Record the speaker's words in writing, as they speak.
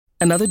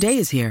Another day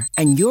is here,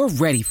 and you're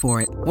ready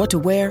for it. What to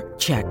wear?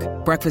 Check.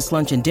 Breakfast,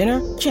 lunch, and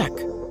dinner? Check.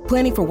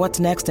 Planning for what's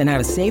next and how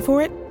to save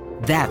for it?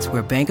 That's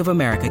where Bank of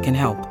America can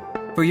help.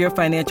 For your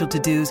financial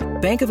to-dos,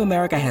 Bank of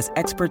America has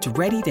experts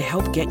ready to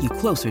help get you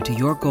closer to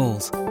your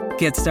goals.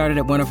 Get started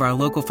at one of our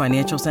local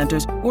financial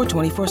centers or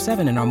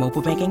 24/7 in our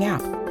mobile banking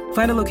app.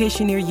 Find a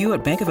location near you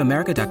at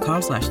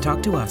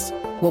bankofamerica.com/talktous.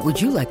 What would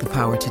you like the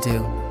power to do?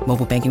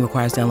 Mobile banking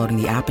requires downloading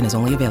the app and is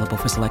only available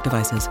for select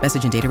devices.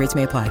 Message and data rates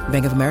may apply.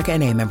 Bank of America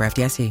N.A., member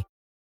FDIC.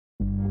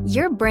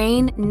 Your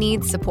brain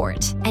needs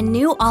support, and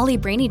new Ollie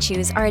Brainy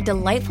Chews are a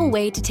delightful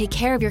way to take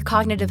care of your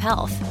cognitive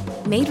health.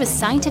 Made with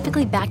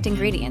scientifically backed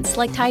ingredients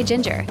like Thai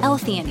ginger,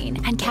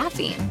 L-theanine, and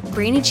caffeine,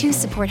 Brainy Chews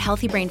support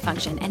healthy brain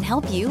function and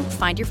help you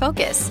find your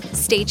focus,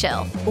 stay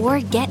chill, or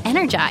get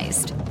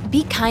energized.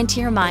 Be kind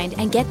to your mind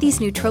and get these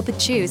nootropic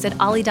chews at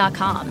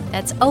ollie.com.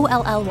 That's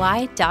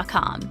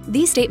OLLY.com.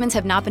 These statements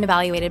have not been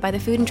evaluated by the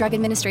Food and Drug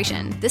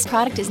Administration. This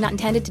product is not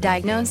intended to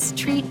diagnose,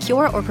 treat,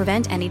 cure, or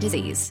prevent any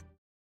disease.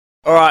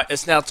 All right,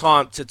 it's now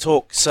time to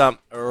talk some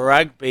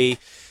rugby,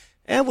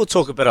 and we'll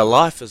talk a bit of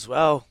life as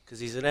well,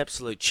 because he's an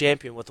absolute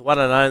champion with the one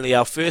and only.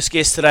 Our first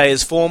guest today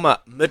is former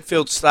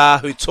midfield star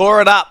who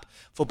tore it up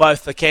for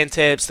both the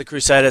Cantabs, the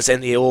Crusaders,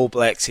 and the All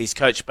Blacks. He's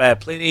coached Bay of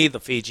Plenty, the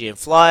Fijian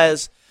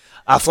Flying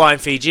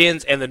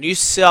Fijians, and the New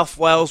South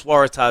Wales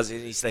Waratahs,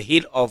 and he's the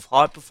head of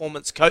high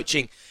performance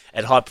coaching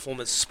at High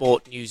Performance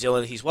Sport New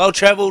Zealand. He's well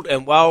travelled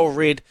and well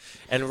read,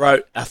 and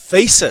wrote a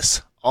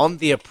thesis on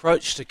the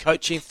approach to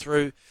coaching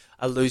through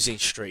a losing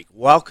streak.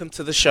 Welcome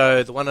to the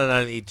show, the one and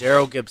only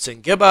Daryl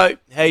Gibson. Gibbo,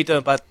 how you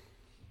doing, bud?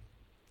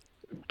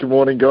 Good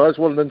morning, guys.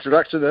 What an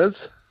introduction is.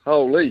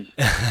 Holy.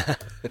 I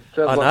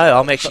know,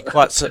 I'm actually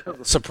quite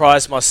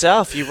surprised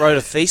myself. You wrote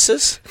a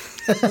thesis?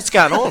 What's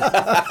going on?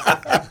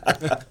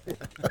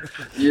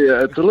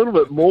 Yeah, it's a little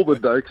bit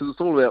morbid, though, because it's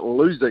all about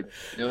losing,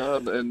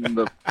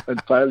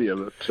 and failure.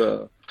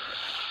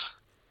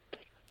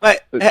 Mate,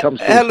 how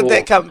did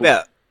that come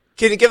about?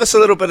 Can you give us a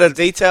little bit of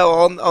detail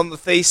on the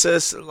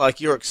thesis,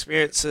 like your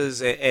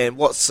experiences and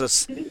what's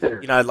this,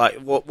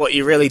 what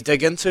you really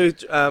dig into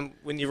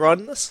when you're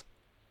writing this?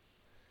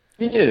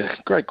 Yeah,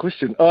 great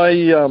question.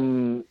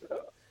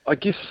 I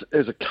guess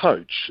as a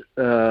coach,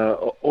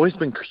 I've always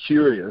been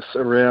curious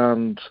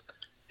around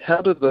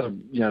how do the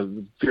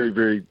very,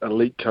 very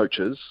elite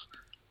coaches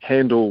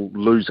handle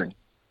losing,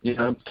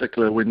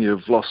 particularly when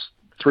you've lost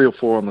 3 or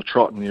 4 on the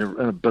trot and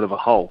you're in a bit of a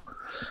hole.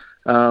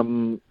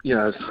 So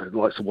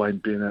like Wayne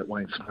Bennett,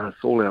 Wayne Smith,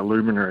 all our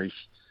luminaries.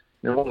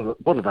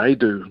 What do they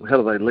do? How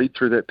do they lead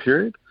through that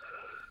period?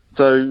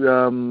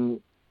 So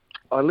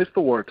I left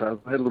the Waratahs.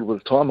 I had a little bit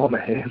of time on my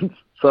hands,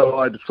 so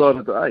I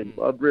decided that, hey,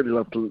 I'd really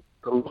love to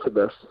look at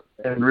this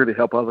and really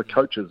help other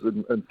coaches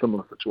in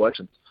similar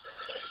situations.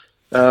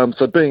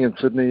 So being in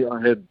Sydney, I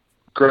had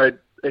great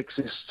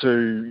access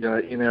to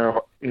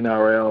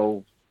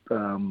NRL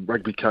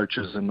rugby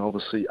coaches and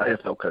obviously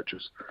AFL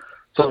coaches.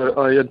 So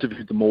I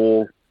interviewed them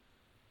all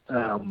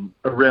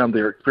around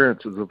their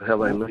experiences of how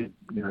they lead,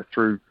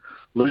 through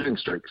losing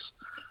streaks,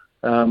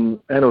 and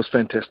it was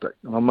fantastic.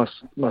 And I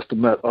must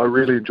admit, I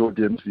really enjoyed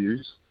the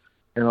interviews,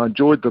 and I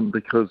enjoyed them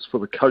because for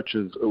the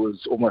coaches, it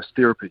was almost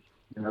therapy.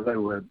 They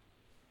were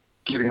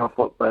getting off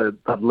what they'd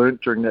learnt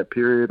during that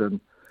period,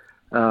 and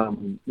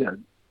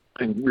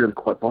being really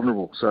quite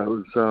vulnerable. So it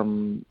was,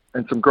 and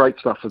some great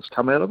stuff has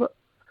come out of it,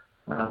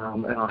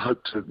 and I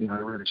hope to,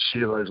 really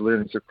share those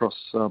learnings across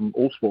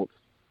all sports.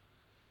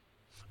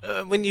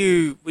 When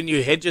you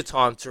had your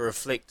time to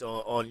reflect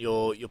on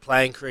your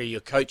playing career, your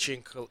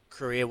coaching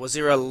career, was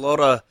there a lot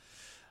of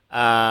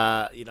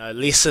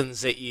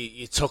lessons that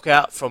you took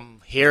out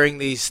from hearing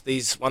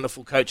these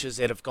wonderful coaches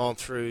that have gone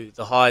through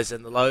the highs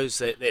and the lows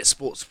that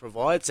sports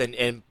provides,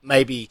 and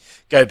maybe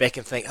go back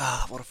and think,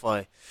 what if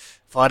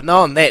I'd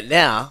known that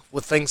now,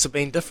 would things have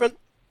been different?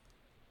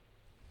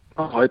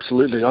 Oh,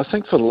 absolutely. I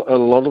think for a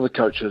lot of the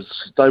coaches,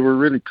 they were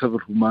really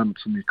pivotal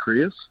moments in their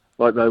careers.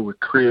 Like they were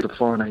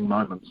career-defining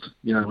moments,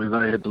 where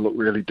they had to look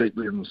really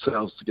deeply in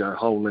themselves to go,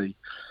 holy,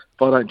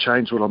 if I don't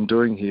change what I'm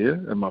doing here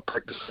and my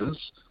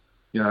practices,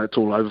 it's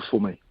all over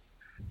for me.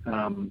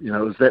 It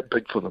was that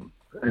big for them.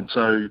 And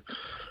so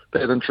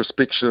that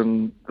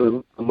introspection,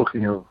 the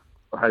looking of,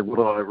 hey, what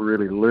do I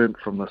really learned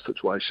from this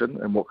situation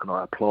and what can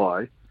I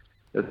apply,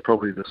 is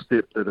probably the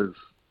step that has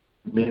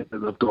meant that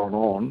they've gone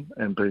on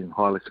and been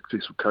highly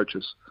successful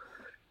coaches.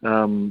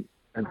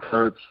 And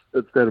so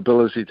it's that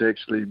ability to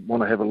actually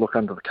want to have a look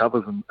under the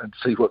covers and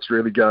see what's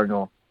really going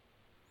on.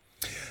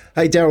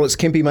 Hey, Daryl, it's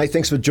Kempy, mate.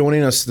 Thanks for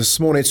joining us this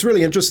morning. It's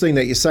really interesting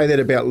that you say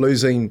that about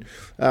losing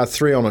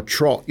 3 on a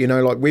trot.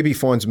 Like Webby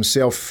finds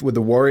himself with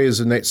the Warriors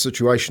in that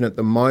situation at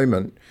the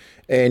moment.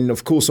 And,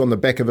 of course, on the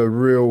back of a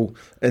real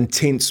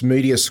intense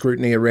media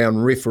scrutiny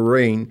around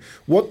refereeing.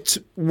 What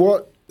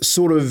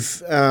sort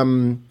of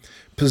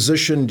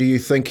position do you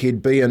think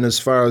he'd be in as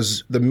far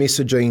as the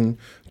messaging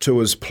to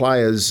his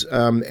players,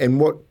 and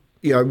what,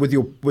 with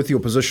your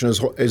position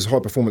as high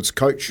performance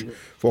coach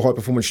for High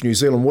Performance New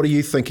Zealand, what do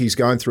you think he's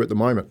going through at the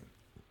moment?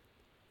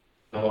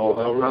 Oh,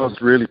 I was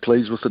really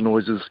pleased with the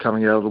noises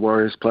coming out of the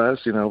Warriors players.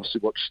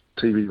 Obviously watched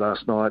TV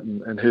last night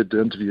and heard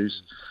the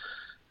interviews.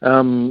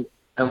 And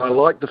I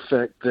like the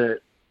fact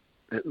that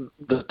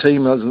the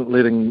team isn't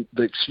letting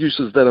the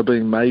excuses that are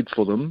being made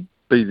for them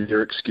be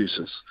their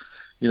excuses.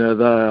 They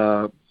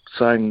are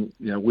saying,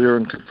 we're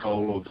in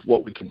control of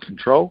what we can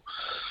control.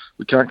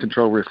 We can't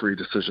control referee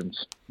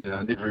decisions.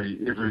 And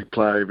every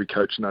player, every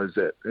coach knows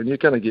that. And you're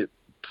going to get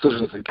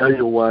decisions that go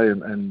your way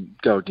and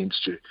go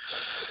against you.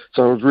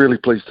 So I was really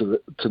pleased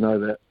to know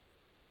that.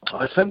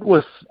 I think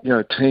with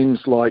teams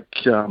like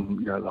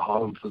the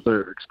Highlanders,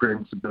 they're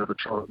experiencing a bit of a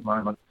trial at the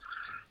moment.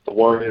 The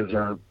Warriors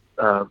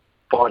are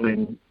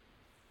finding,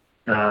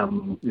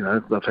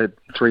 they've had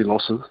 3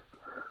 losses,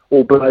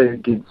 all playing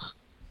against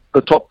the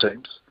top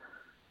teams.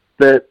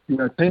 That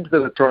teams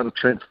that are trying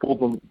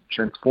to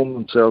transform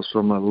themselves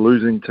from a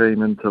losing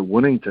team into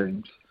winning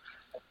teams.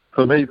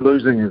 For me,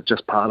 losing is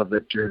just part of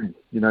that journey.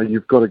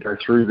 You've got to go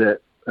through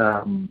that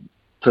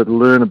to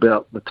learn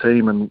about the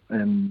team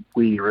and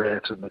where you're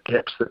at and the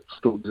gaps that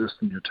still exist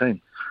in your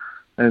team.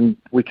 And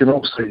we can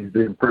all see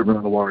the improvement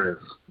of the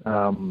Warriors.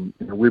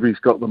 Webby's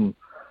got them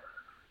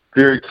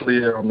very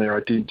clear on their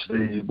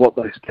identity, what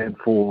they stand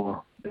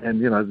for,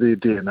 and, their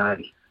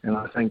DNA. And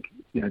I think,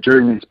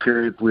 during these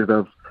periods where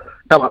they've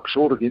come up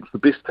short against the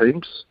best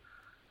teams,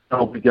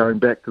 they'll be going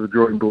back to the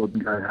drawing board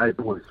and going, hey,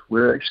 boys,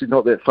 we're actually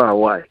not that far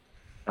away.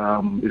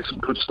 There's some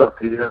good stuff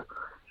here.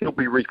 He'll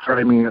be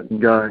reframing it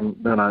and going,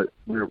 no,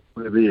 we're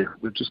there.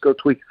 We've just got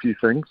to tweak a few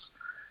things,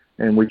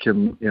 and we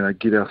can,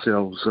 get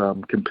ourselves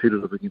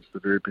competitive against the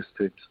very best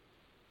teams.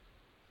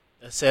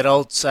 It's that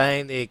old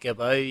saying there,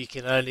 Gibbo, you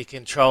can only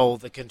control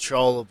the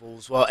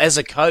controllables. Well, as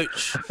a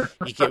coach,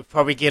 you can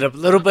probably get a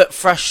little bit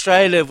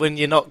frustrated when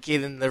you're not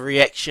getting the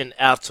reaction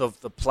out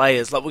of the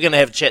players. Like, we're going to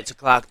have a chat to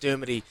Clark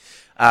Dermody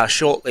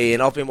shortly,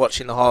 and I've been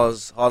watching the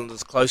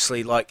Highlanders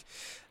closely. Like,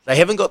 they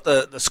haven't got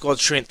the squad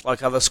strength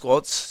like other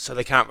squads, so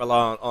they can't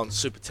rely on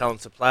super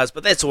talented players.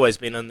 But that's always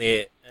been in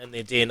their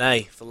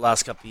DNA for the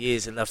last couple of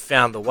years, and they've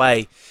found a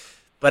way.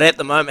 But at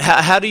the moment,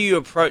 how do you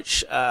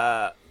approach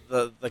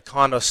the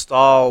kind of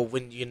style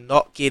when you're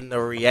not getting the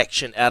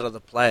reaction out of the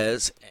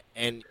players?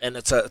 And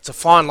it's a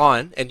fine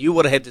line, and you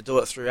would have had to do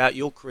it throughout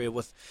your career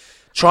with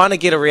trying to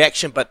get a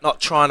reaction, but not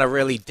trying to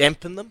really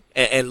dampen them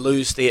and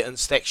lose their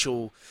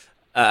instinctual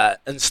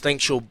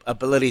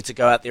ability to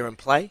go out there and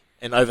play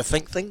and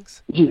overthink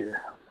things? Yeah,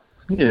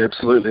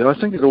 absolutely. I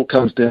think it all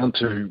comes down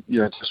to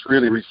just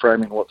really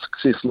reframing what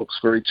success looks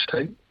for each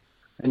team.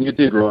 And you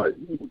did right.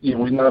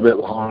 We know about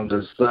the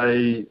Highlanders.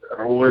 They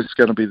are always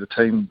going to be the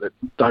team that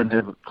don't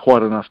have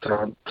quite enough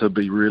talent to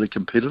be really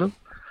competitive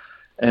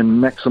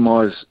and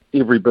maximise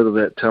every bit of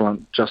that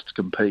talent just to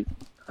compete,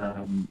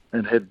 and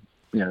had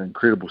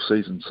incredible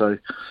seasons. So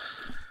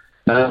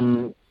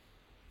I've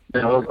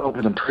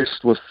been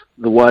impressed with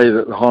the way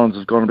that the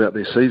Highlanders have gone about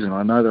their season.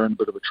 I know they're in a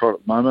bit of a trot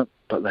at the moment,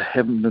 but they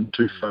haven't been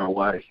too far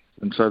away.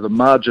 And so the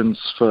margins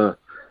for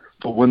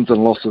wins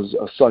and losses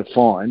are so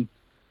fine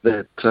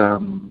that,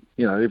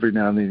 every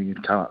now and then you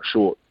can come up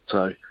short.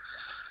 So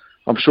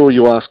I'm sure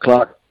you ask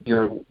Clark,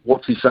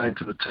 what's he saying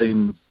to the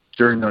team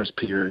during those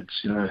periods?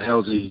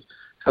 How's he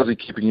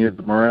keeping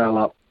the morale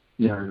up,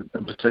 in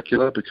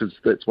particular, because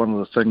that's one of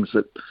the things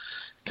that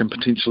can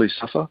potentially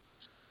suffer.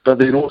 But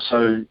then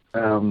also,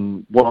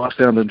 what I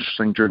found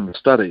interesting during the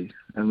study,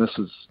 and this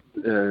is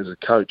as a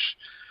coach,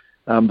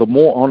 the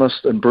more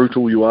honest and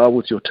brutal you are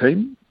with your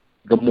team,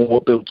 the more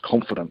it builds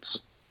confidence,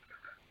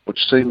 which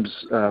seems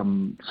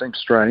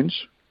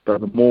strange, but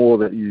the more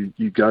that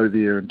you go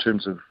there in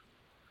terms of,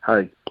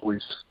 hey,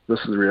 boys, this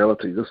is the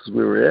reality, this is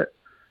where we're at,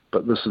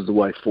 but this is the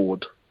way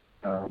forward.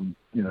 And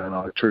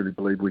I truly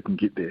believe we can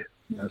get there.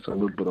 So a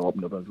little bit of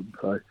optimism.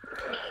 So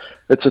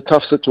it's a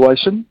tough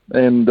situation,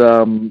 and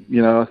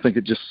I think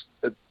it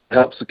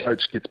helps the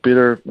coach get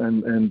better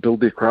and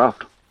build their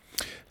craft.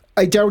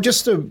 Hey, Daryl,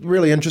 just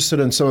really interested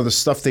in some of the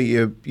stuff that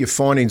your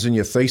findings in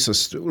your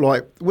thesis,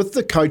 like with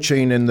the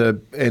coaching and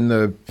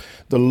the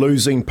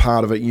losing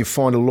part of it. You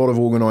find a lot of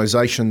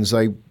organisations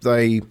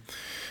they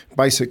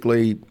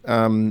basically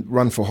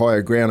run for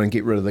higher ground and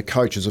get rid of the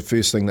coach as the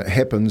first thing that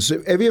happens.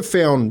 Have you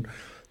found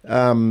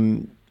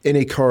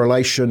any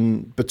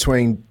correlation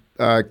between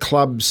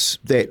clubs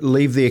that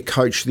leave their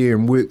coach there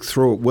and work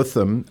through it with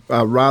them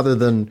rather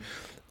than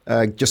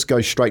just go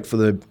straight for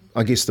the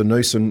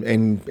noose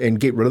and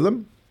get rid of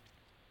them?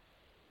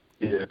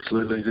 Yeah,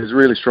 absolutely. There's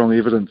really strong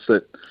evidence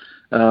that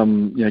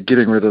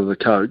getting rid of the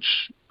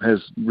coach has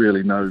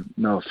really no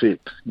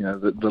effect.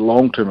 The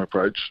long-term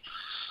approach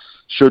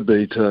should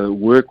be to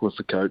work with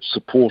the coach,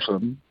 support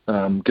him,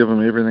 give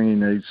him everything he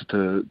needs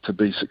to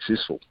be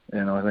successful.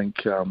 And I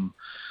think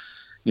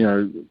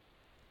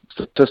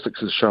statistics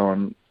has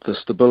shown the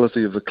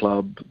stability of the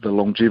club, the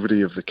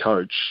longevity of the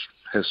coach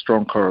has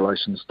strong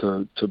correlations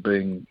to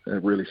being a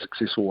really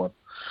successful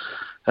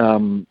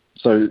one.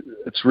 So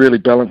it's really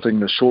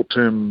balancing the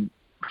short-term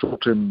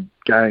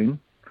gain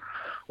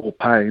or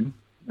pain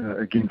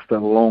against a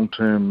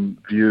long-term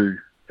view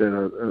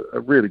that a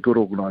really good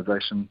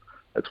organisation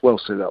that's well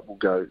set up will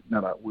go,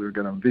 no, we're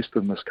going to invest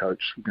in this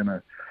coach. We're going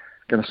to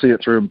going to see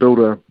it through and build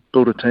a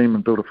team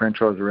and build a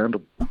franchise around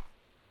them.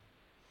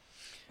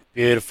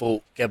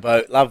 Beautiful,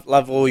 Gibbo.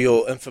 Love all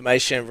your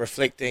information,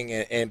 reflecting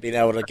and being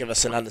able to give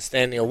us an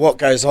understanding of what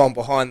goes on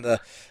behind the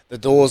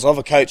doors of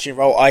a coaching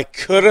role. I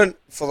couldn't,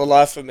 for the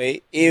life of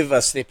me, ever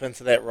step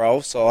into that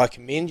role, so I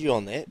commend you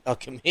on that. I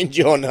commend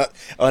you on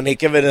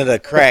giving it a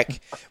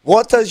crack.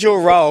 What does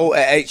your role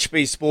at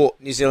HB Sport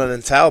New Zealand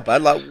entail,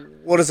 bud? Like,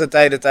 what does a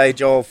day-to-day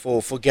job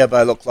for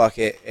Gibbo look like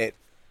at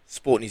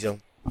Sport New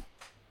Zealand?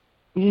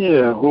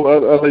 Yeah,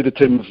 well, I lead a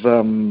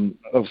team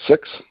of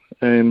 6,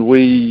 and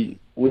we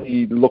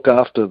look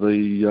after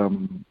the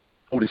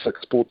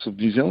 46 sports of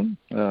New Zealand.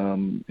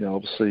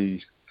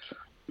 Obviously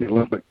the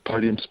Olympic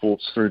podium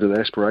sports through to the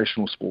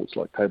aspirational sports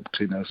like table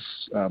tennis,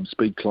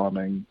 speed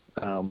climbing.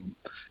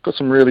 Got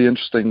some really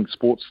interesting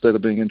sports that are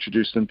being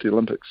introduced into the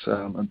Olympics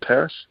in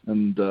Paris,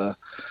 and all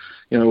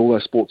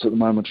those sports at the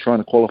moment are trying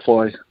to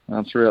qualify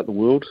throughout the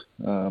world.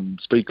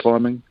 Speed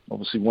climbing,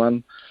 obviously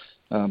one.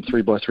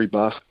 3x3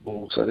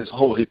 basketball. So there's a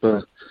whole heap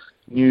of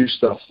new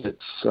stuff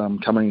that's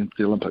coming into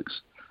the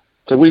Olympics.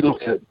 So we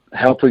look at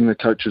helping the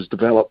coaches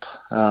develop,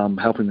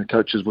 helping the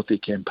coaches with their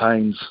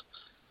campaigns,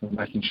 and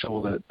making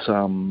sure that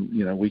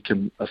we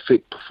can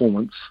affect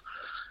performance,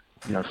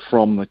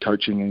 from the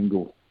coaching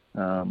angle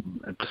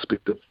and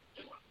perspective.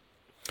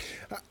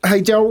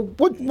 Hey, Daryl,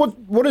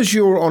 what is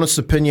your honest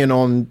opinion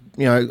on,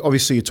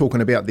 obviously you're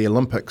talking about the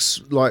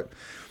Olympics. Like,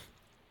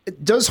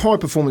 does High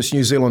Performance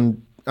New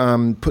Zealand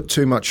put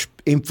too much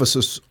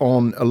emphasis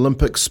on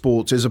Olympic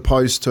sports as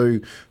opposed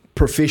to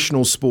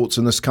professional sports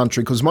in this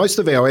country? Because most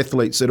of our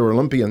athletes that are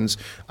Olympians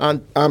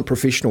aren't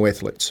professional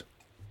athletes.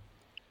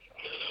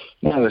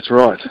 No, that's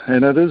right.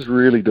 And it is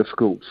really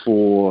difficult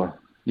for,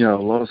 a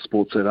lot of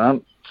sports that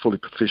aren't fully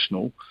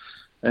professional.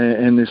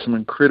 And there's some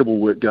incredible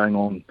work going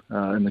on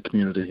in the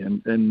community.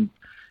 And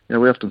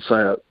we often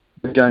say it,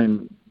 the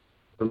game,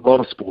 a lot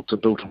of sports are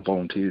built on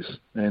volunteers.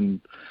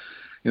 And,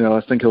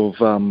 I think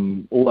of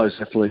all those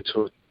athletes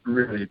who are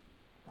really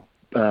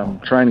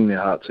training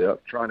their hearts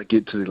out, trying to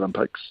get to the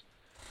Olympics,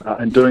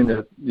 and doing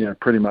that,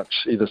 pretty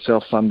much either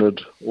self-funded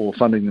or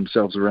funding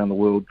themselves around the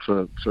world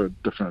for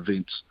different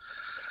events.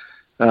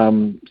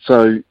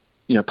 So,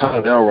 part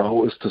of our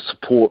role is to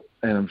support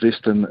and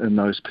invest in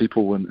those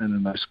people and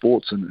in those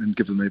sports and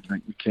give them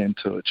everything we can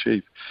to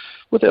achieve.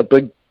 With our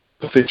big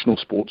professional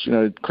sports,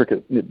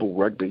 cricket, netball,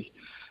 rugby,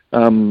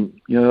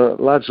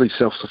 largely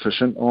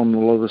self-sufficient on a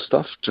lot of the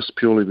stuff, just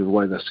purely the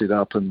way they're set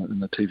up and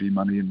the TV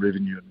money and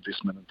revenue and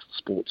investment into the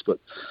sports. But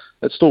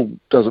it still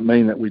doesn't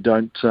mean that we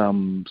don't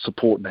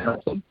support and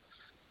help them.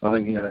 I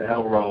think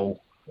our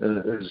role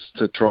is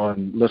to try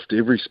and lift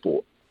every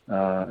sport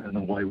in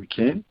the way we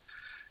can.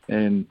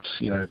 And,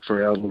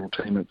 for our little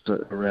team, it's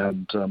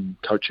around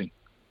coaching.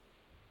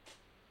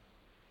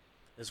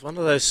 Is one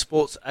of those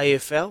sports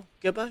AFL,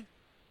 Gibbo?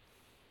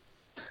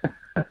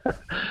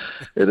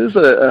 It is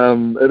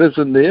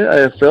in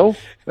there, AFL.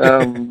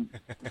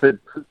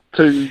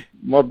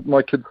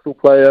 My kids still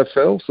play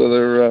AFL, so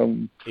they're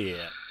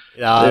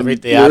I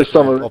read the article.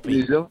 Some of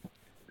New Zealand.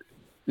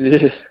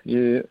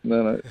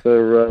 No.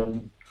 So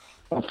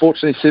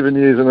unfortunately, 7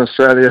 years in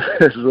Australia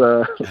has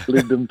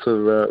led them to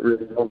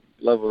really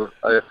love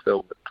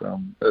AFL. But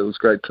it was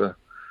great to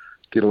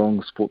get along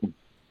and support them.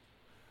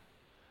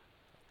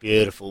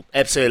 Beautiful.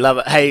 Absolutely love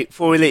it. Hey,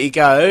 before we let you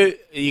go,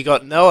 you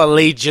got no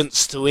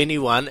allegiance to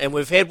anyone, and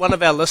we've had one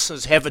of our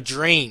listeners have a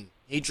dream.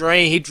 He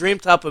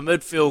dreamt up a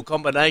midfield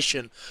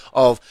combination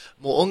of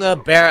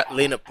Mo'unga, Barrett,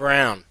 Leonard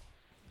Brown.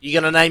 You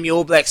going to name your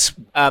All Blacks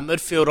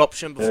midfield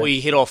option before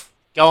you head off?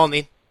 Go on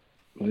then.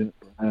 Leonard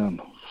Brown.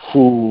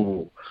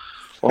 Ooh.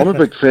 I'm a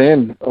big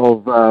fan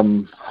of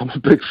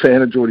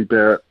Geordie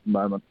Barrett at the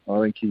moment. I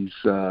think he's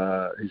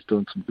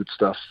doing some good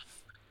stuff.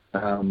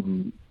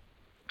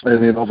 And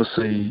then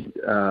obviously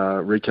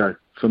Rico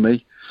for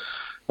me.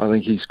 I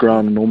think he's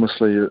grown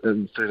enormously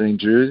in 13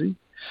 jersey.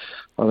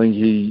 I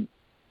think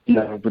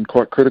I've been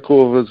quite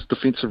critical of his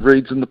defensive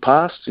reads in the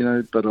past,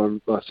 but I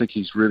think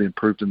he's really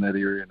improved in that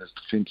area, and his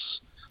defence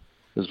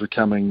is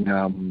becoming,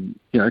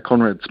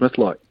 Conrad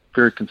Smith-like,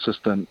 very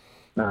consistent,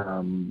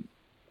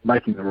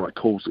 making the right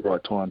calls at the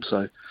right time.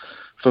 So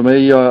for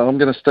me, I'm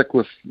going to stick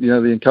with,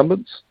 the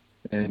incumbents,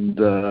 and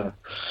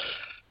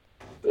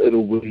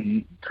it'll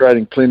be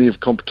creating plenty of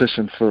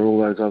competition for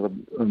all those other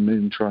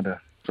men trying to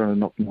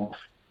knock them off.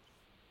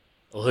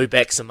 Well, who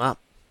backs them up?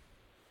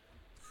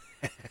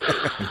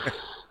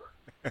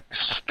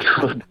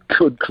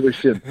 Good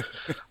question.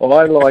 I've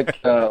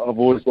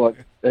always liked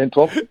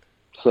Anton,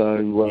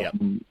 so I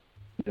think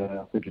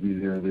it'll be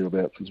there or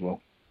thereabouts as well.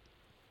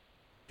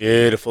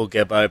 Beautiful,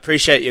 Gibbo.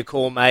 Appreciate your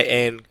call, mate,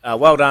 and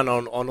well done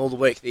on all the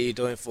work that you're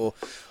doing for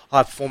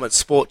High Performance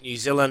Sport New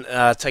Zealand,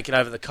 taking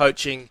over the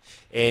coaching,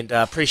 and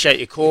appreciate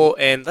your call.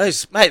 And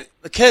those, mate,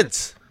 the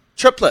kids,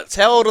 triplets,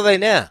 how old are they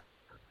now?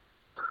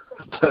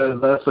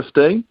 They're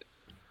 15,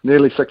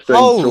 nearly 16.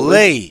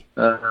 Holy!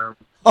 They've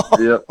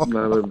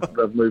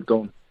moved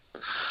on.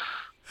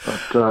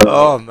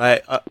 But,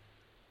 mate.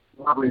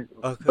 Lovely.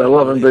 They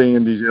love being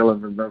in New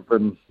Zealand, and they've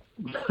been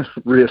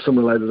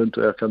reassimilated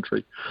into our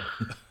country.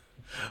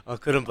 I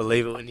couldn't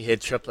believe it when you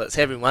had triplets.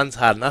 Having one's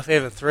hard enough.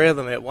 Having three of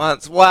them at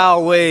once.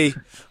 Wowee.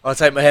 I'll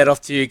take my hat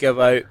off to you,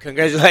 Gibbo.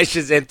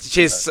 Congratulations and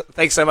cheers.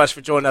 Thanks so much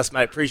for joining us,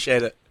 mate.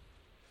 Appreciate it.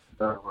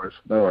 No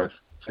worries.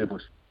 See you,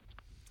 boys.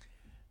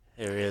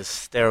 Here he is,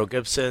 Daryl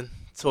Gibson,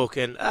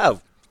 doing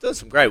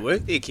some great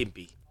work there,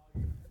 Kempy.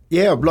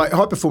 Yeah, like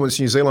High Performance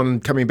New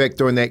Zealand coming back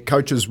doing that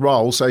coach's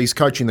role, so he's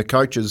coaching the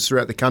coaches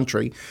throughout the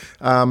country.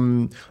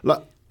 I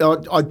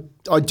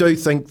do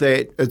think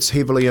that it's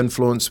heavily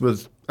influenced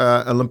with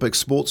Olympic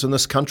sports in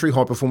this country.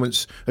 High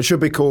Performance, it should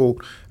be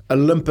called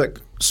Olympic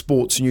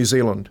Sports New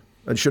Zealand.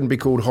 It shouldn't be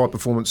called High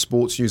Performance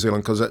Sports New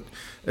Zealand because it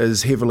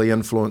is heavily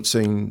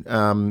influencing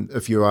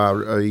if you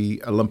are a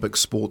Olympic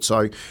sport.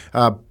 So,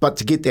 but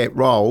to get that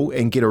role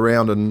and get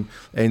around and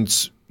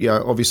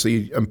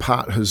obviously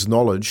impart his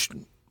knowledge.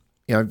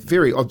 I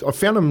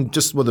found him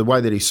just with the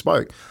way that he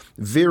spoke,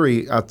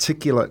 very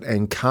articulate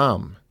and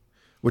calm,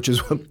 which is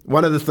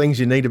one of the things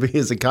you need to be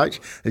as a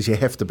coach is you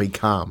have to be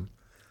calm.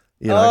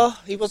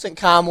 He wasn't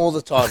calm all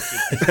the time.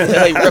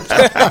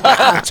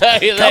 I'll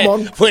tell you that. Come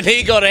on. When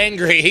he got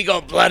angry, he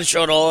got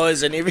bloodshot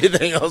eyes and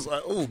everything. I was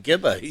like, oh,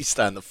 Gibber, he's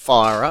starting to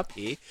fire up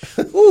here.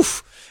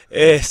 Oof.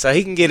 Yeah, so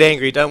he can get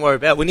angry, don't worry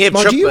about it. When you have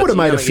triplets, you would have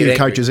made a few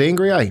coaches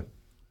angry, eh?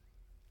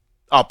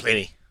 Oh,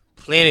 plenty.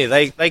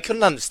 They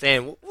couldn't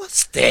understand what's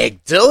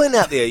Stag doing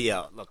out there.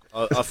 Yeah, look,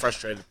 I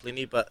frustrated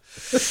plenty, but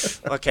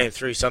I came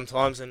through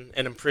sometimes and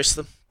impressed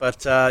them.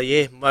 But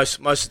most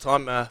of the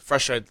time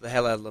frustrated the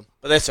hell out of them.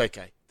 But that's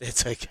okay.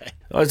 That's okay.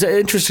 It's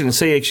interesting to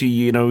see, actually,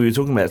 we were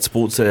talking about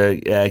sports that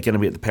are going to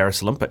be at the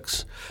Paris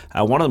Olympics.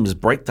 One of them is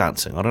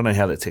breakdancing. I don't know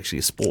how that's actually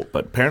a sport,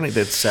 but apparently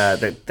that's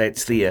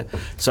there.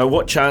 So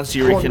what chance do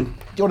you reckon?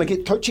 Do you want to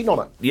get coaching on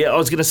it? Yeah, I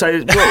was going to say,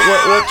 what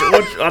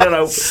I don't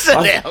know. I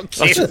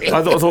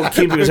thought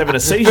Kempy was having a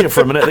seizure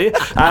for a minute there.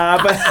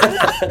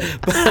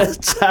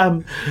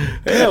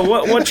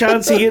 What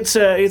chance he gets,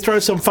 he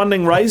throws some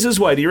funding Razor's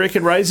way? Do you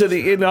reckon Razor,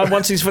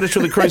 once he's finished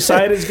with the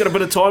Crusaders, he's got a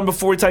bit of time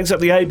before he takes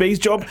up the AB's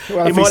job?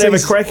 Well, he might have a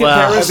crack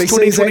at Paris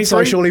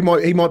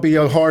 2023. He might be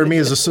hiring me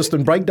as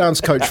assistant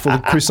breakdance coach for the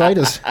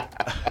Crusaders.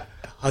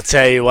 I'll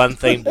tell you one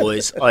thing,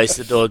 boys. I used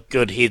to do a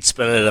good head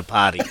spin at a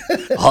party.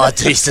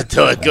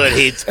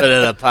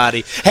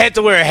 Had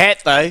to wear a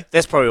hat, though.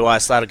 That's probably why I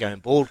started going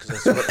bald,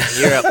 because I was ripping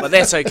my hair out. But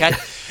that's okay.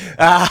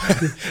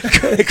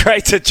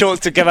 Great to talk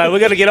to Gibbo. We're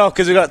going to get off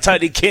because we've got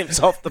Tony Kemp's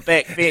off the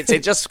back fence.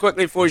 And just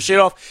quickly before we shoot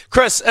off,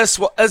 Chris,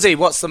 Izzy,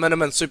 what's the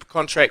minimum super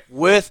contract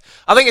worth?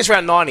 I think it's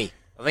around 90.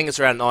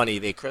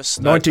 There, Chris.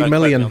 90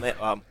 million.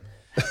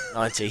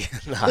 90.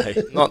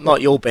 No,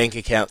 not your bank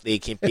account there,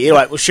 Kempy.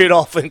 Anyway, we'll shoot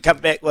off and come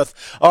back with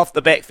Off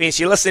the Back Fence.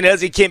 You're listening to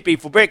Izzy Kempy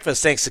for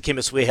breakfast, thanks to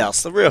Chemist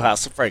Warehouse, the real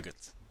house of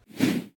fragrance.